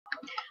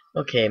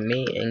Okay,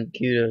 me and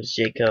Guido's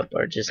Jacob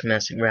are just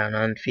messing around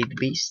on Feed the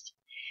Beast,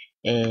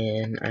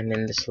 and I'm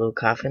in this little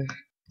coffin.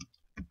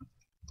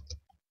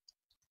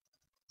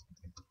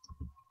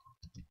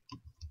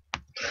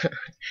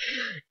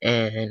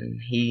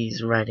 And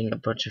he's writing a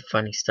bunch of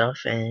funny stuff,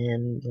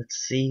 and let's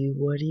see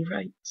what he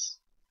writes.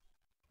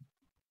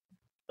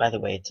 By the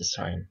way, it's a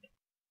sign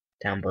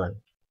down below.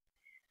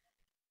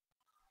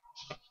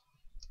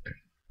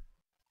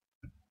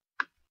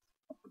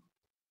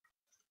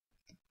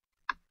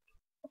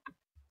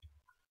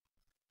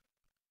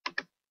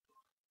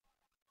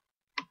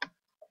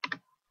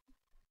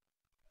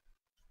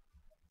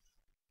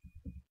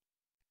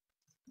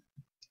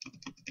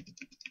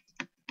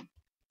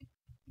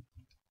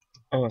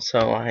 Also,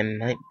 I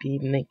might be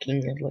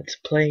making a Let's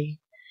Play.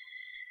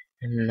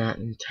 I'm not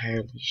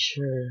entirely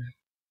sure.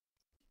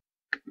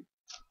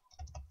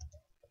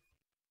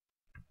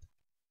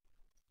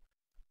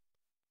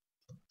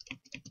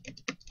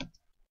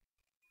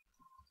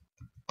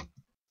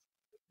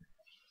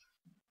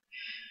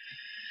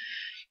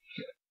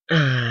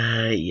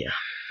 Yeah.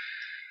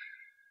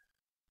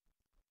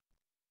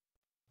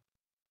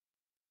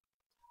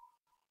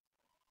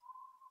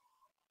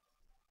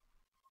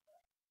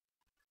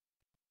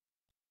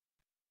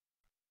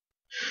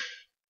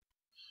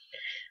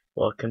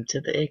 Welcome to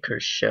the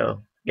Acres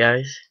Show,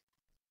 guys.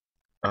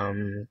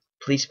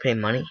 Please pay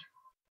money.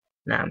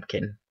 Nah, I'm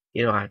kidding.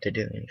 You don't have to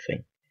do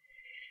anything.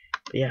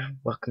 But yeah,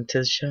 welcome to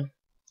the show.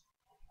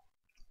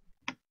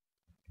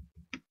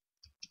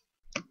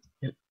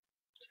 Yep.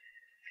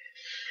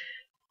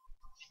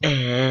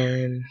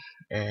 And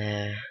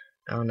I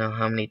don't know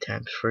how many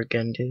times we're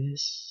gonna do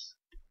this.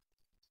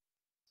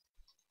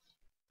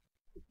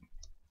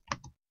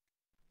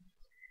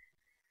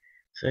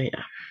 So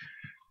yeah.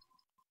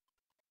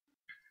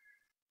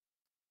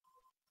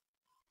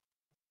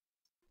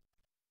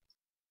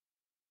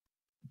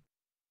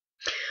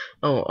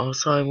 Oh,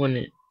 also I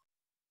wanted.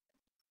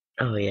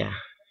 Oh yeah,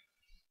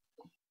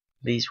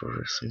 these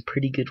were some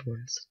pretty good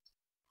ones.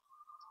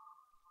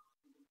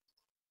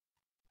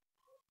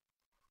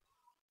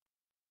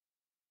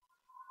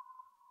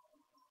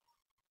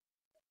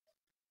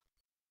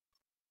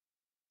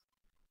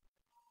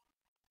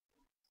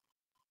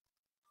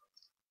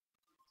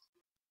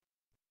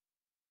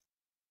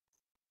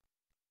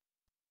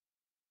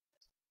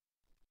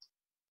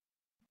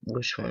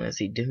 Which one is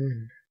he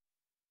doing?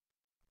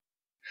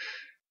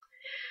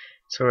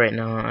 So right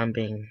now I'm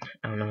being,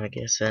 I don't know, I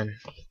guess a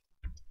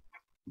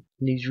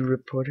news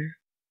reporter.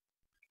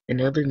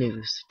 In other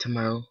news,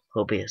 tomorrow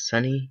will be a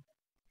sunny.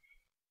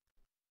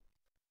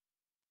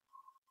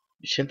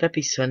 Shouldn't that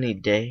be sunny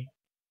day?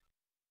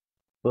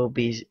 Will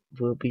be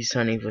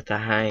sunny with a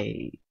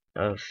high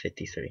of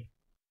 53.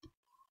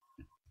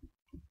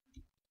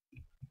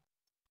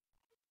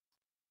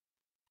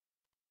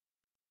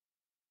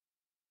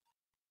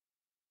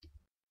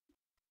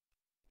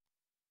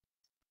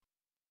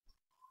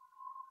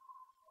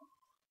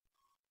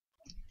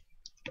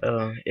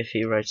 If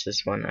he writes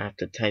this one, I have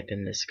to type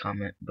in this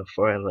comment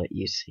before I let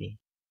you see.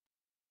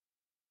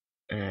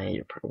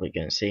 You're probably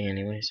gonna see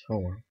anyways.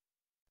 Hold on.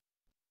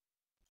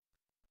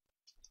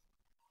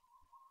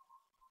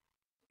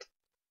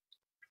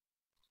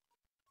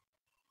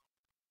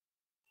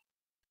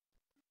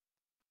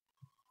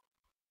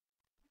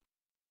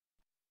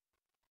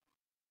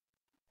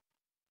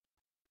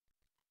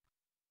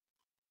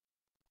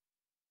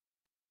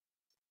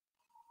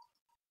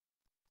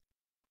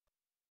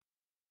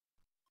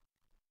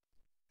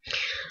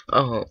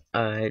 Oh,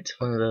 it's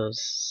one of those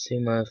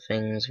sumo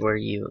things where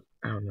you,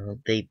 I don't know,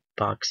 they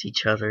box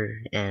each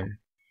other and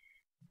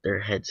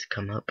their heads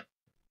come up.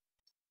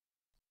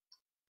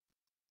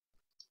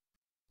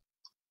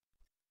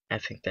 I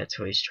think that's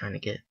what he's trying to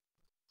get.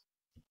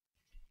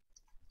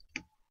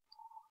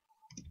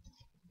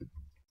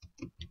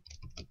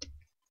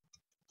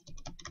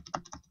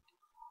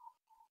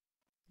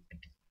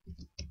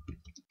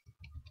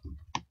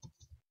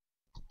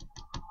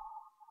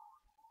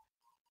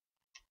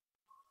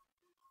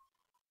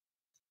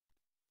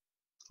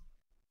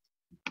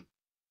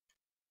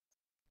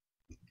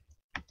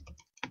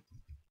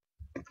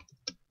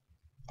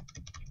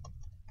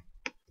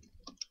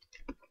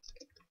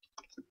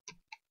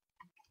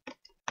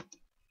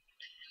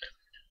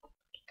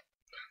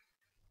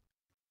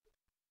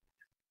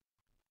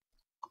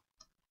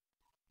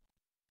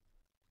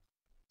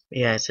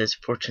 Yeah, it says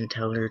fortune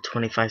teller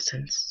 25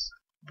 cents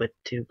with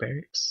 2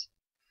 barracks.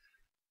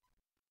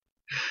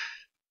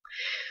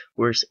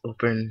 Worst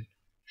open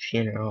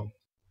funeral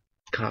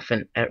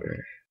coffin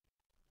ever.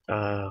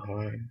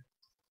 Hold on.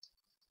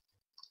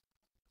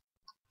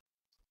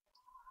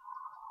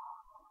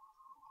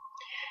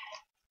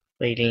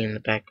 Lady in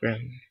the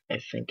background. I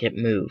think it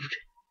moved.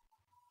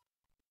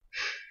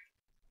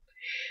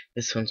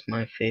 This one's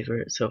my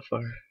favorite so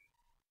far.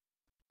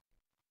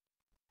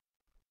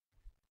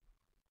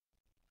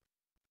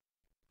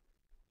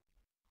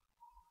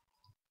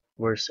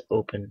 Worst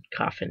open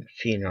coffin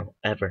funeral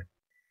ever.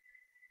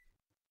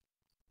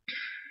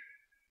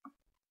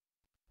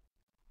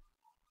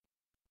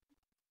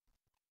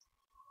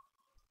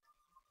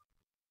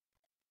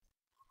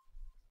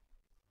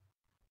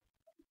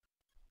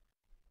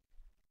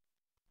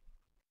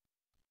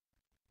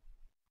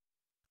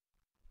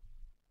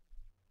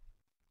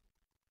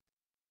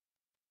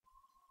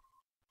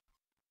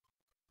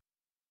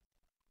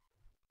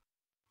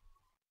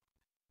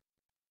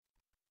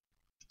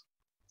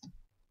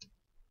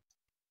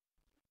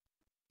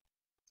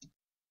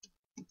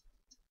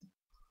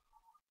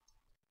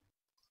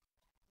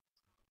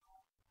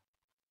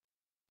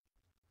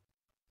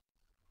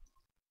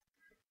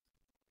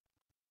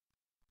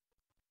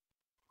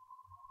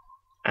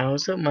 I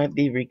also might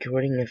be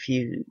recording a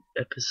few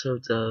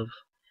episodes of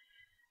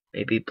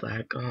maybe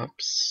Black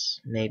Ops,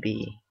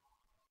 maybe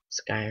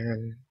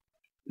Skyrim,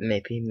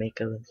 maybe make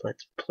a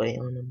let's play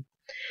on them,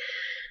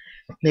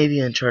 maybe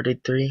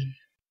Uncharted 3.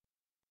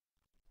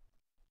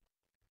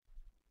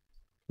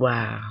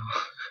 Wow.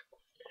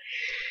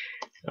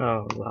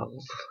 Oh, wow.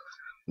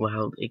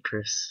 Wild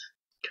Icarus.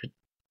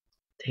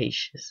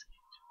 Cretaceous.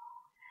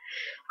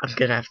 I'm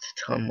gonna have to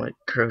tell him what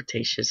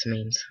Cretaceous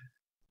means.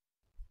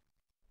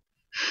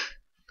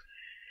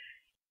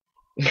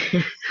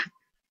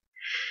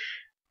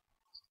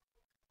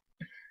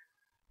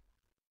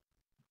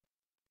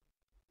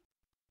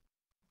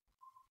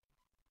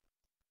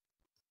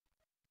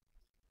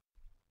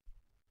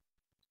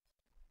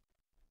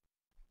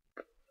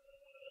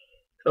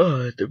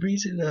 Oh, the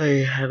reason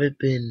I haven't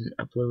been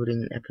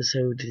uploading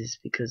episodes is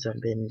because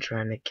I've been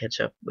trying to catch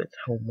up with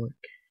homework.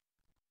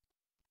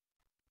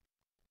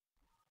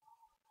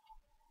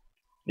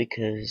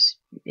 Because,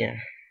 yeah,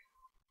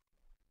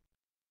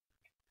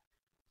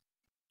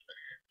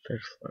 third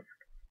floor.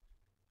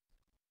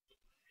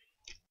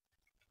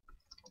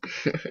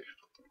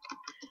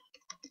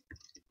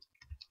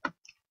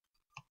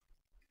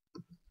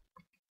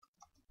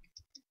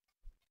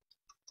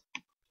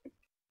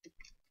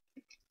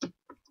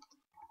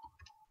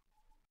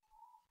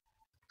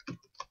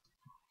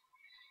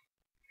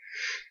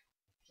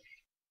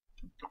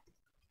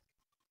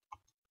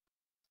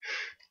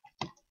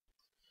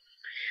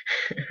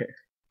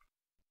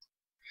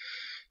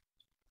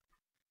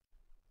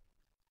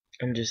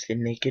 I'm just a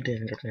naked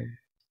Enderman.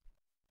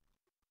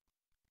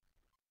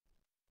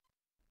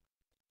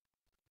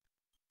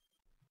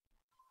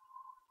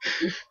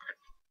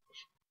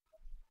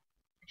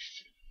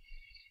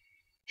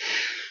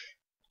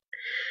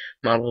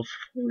 Model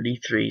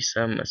 43,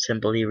 some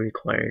assembly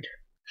required.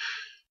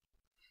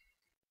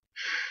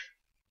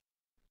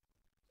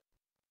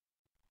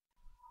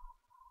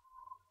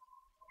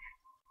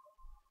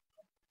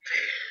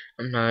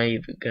 I'm not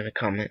even gonna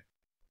comment.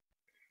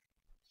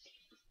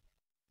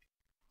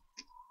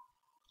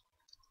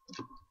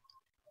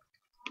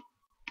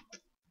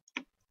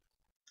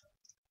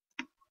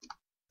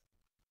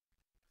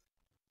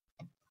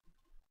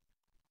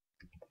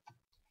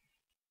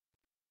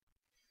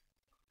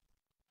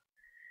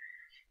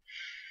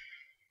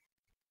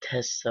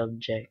 Test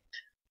subject.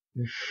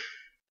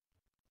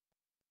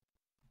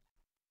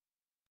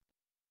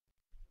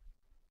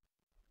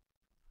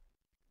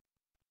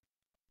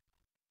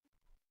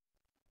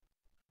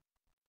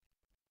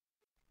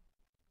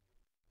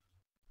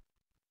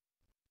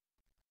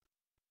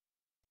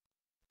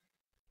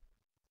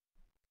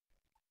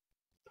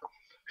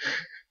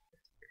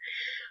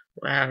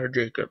 Wow,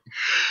 Jacob.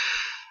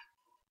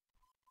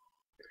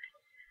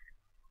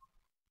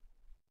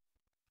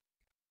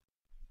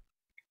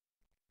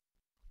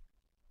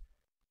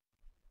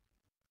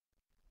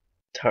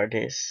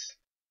 TARDIS.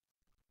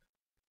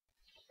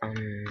 Hold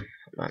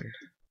on.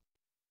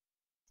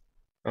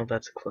 Oh,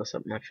 that's a close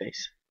up of my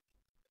face.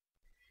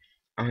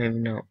 I don't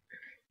even know.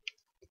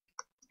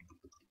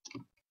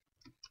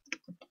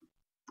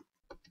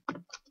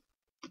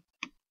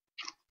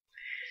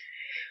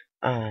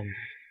 I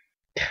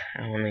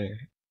don't even.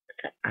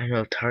 I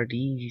know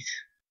TARDIS,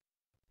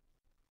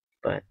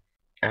 but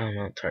I don't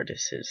know what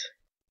TARDIS is.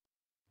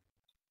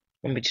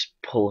 Let me just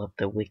pull up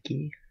the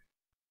wiki.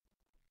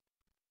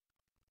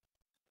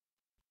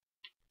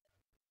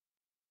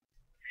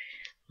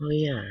 Oh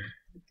yeah.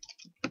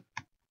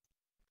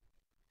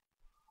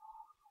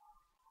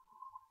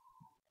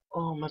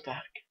 Oh, my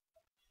back.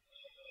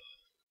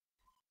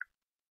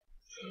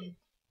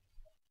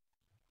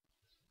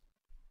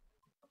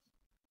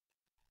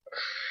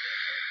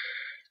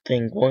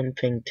 Thing 1,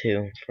 Thing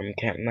 2 from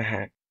Cat in the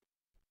Hat.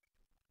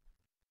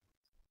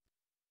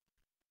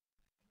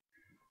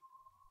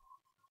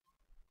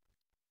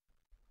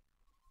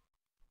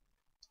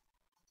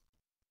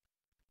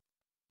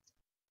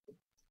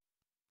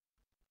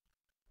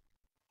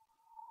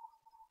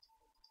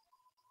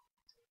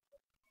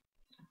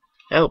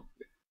 Help!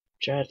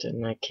 Trapped,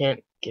 I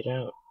can't get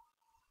out.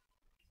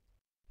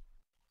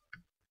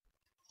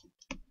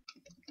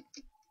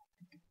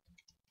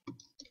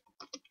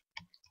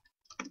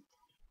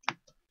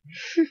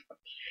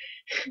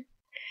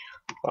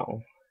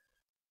 Wow.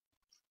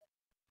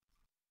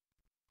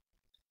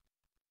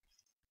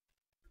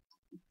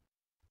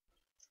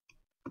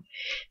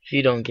 If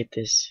you don't get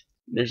this,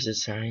 there's a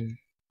sign.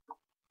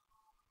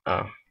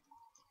 Oh,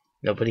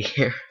 nobody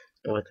here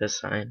with a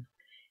sign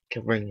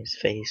covering his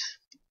face.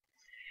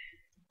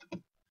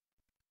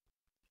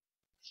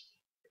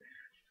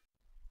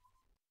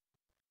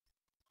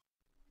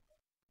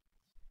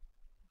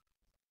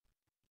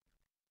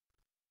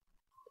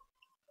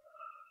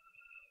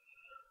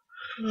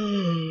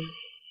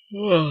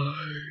 Oh,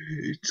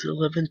 it's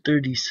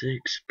 11:36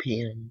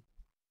 p.m.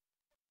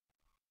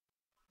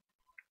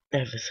 I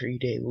have a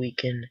 3-day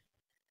weekend,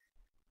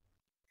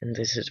 and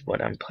this is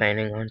what I'm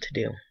planning on to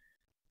do.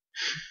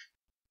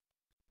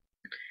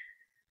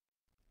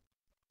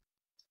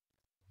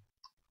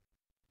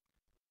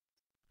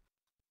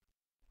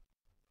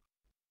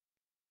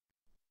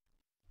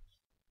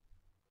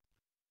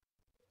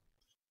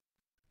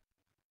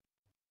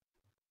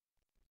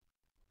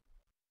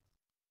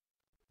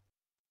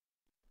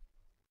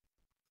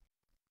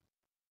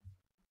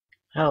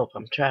 Help,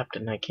 I'm trapped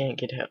and I can't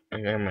get out. Oh,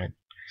 never mind.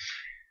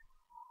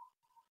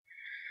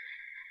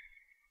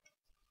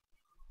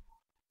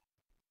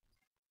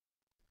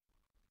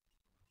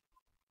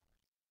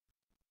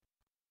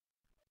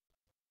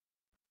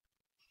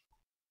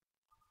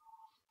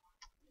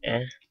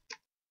 Eh?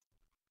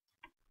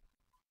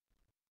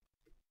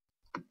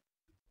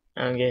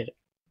 I don't get it.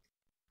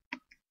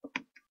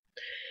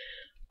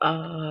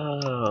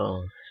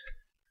 Oh,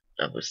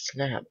 that was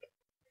snap.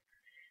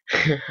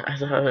 I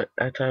thought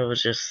it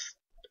was just.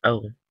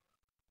 Oh.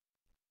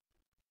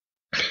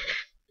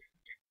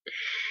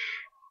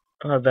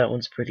 Oh, that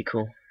one's pretty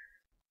cool.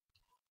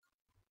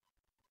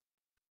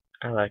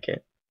 I like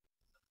it.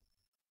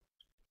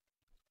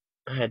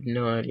 I had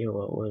no idea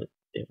what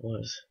it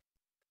was.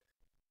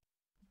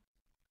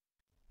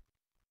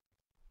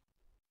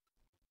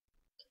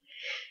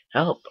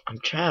 Help! I'm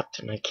trapped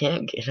and I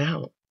can't get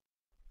out.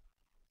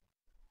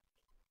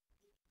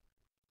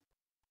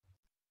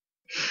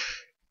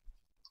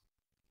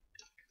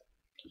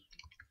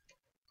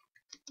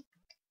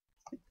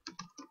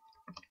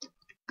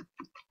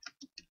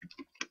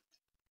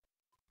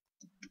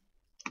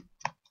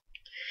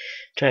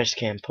 Trash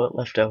can, put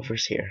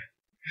leftovers here.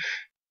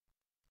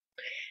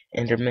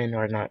 Endermen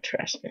are not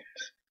trash cans.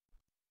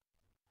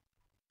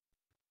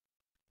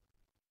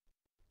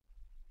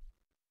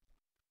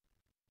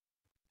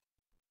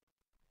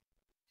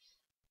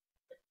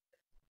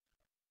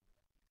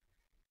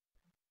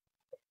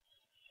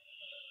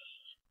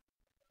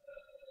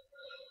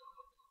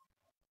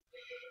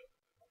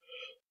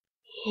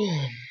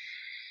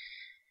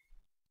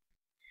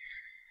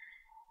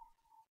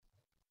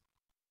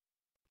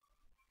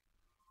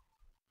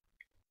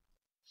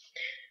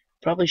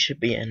 Probably should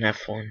be an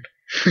F1.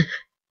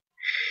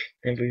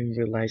 Never even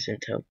realized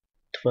it until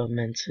 12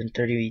 minutes and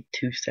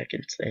 32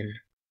 seconds in.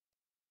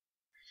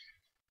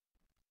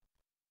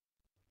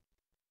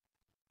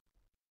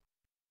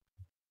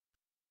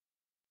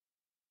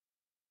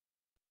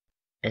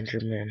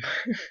 Enderman.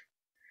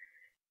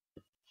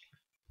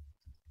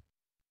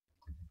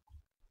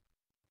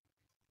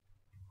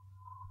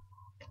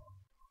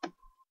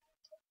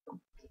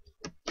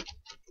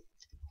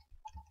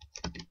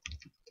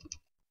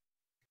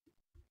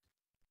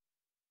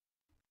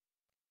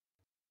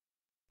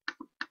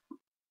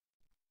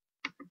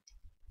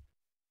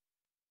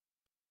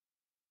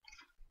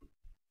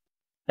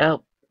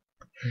 Help!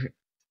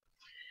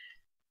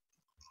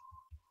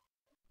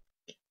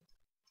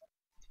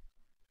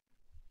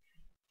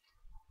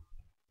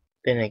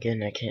 Then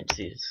again, I can't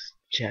see his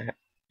chat.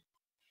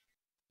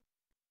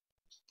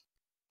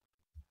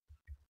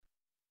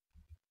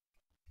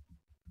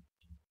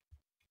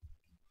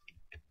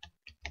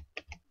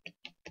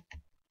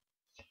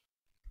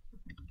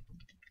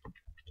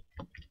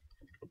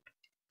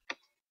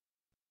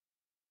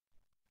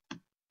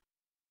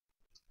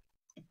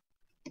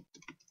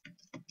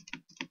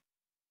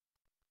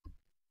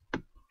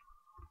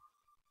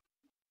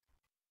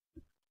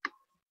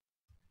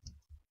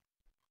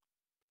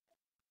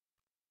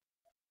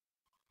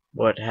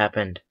 What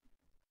happened?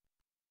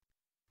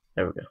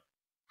 There we go.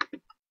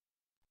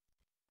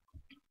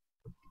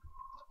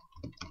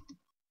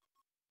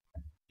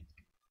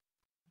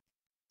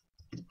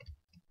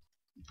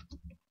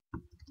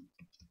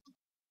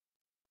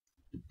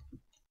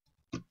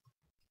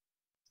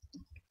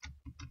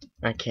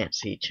 I can't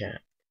see chat.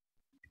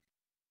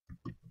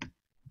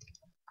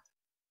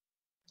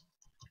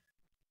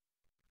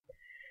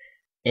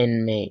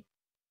 Inmate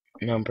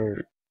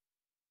number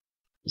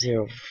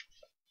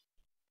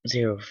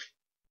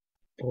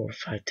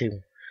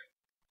 00452,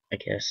 I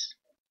guess.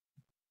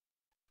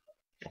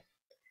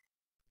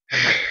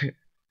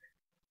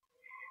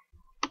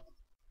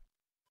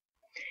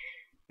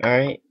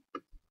 Alright.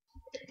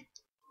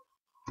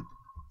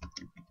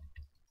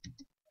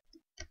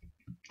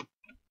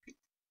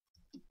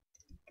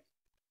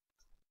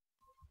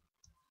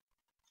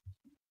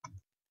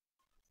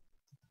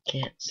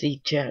 Can't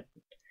see chat.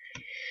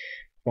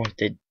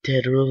 Wanted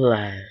dead or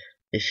alive.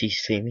 If you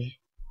see me,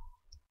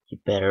 you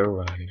better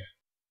run.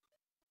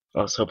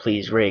 Also,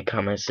 please rate,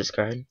 comment,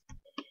 subscribe.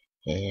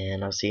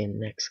 And I'll see you in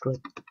the next clip.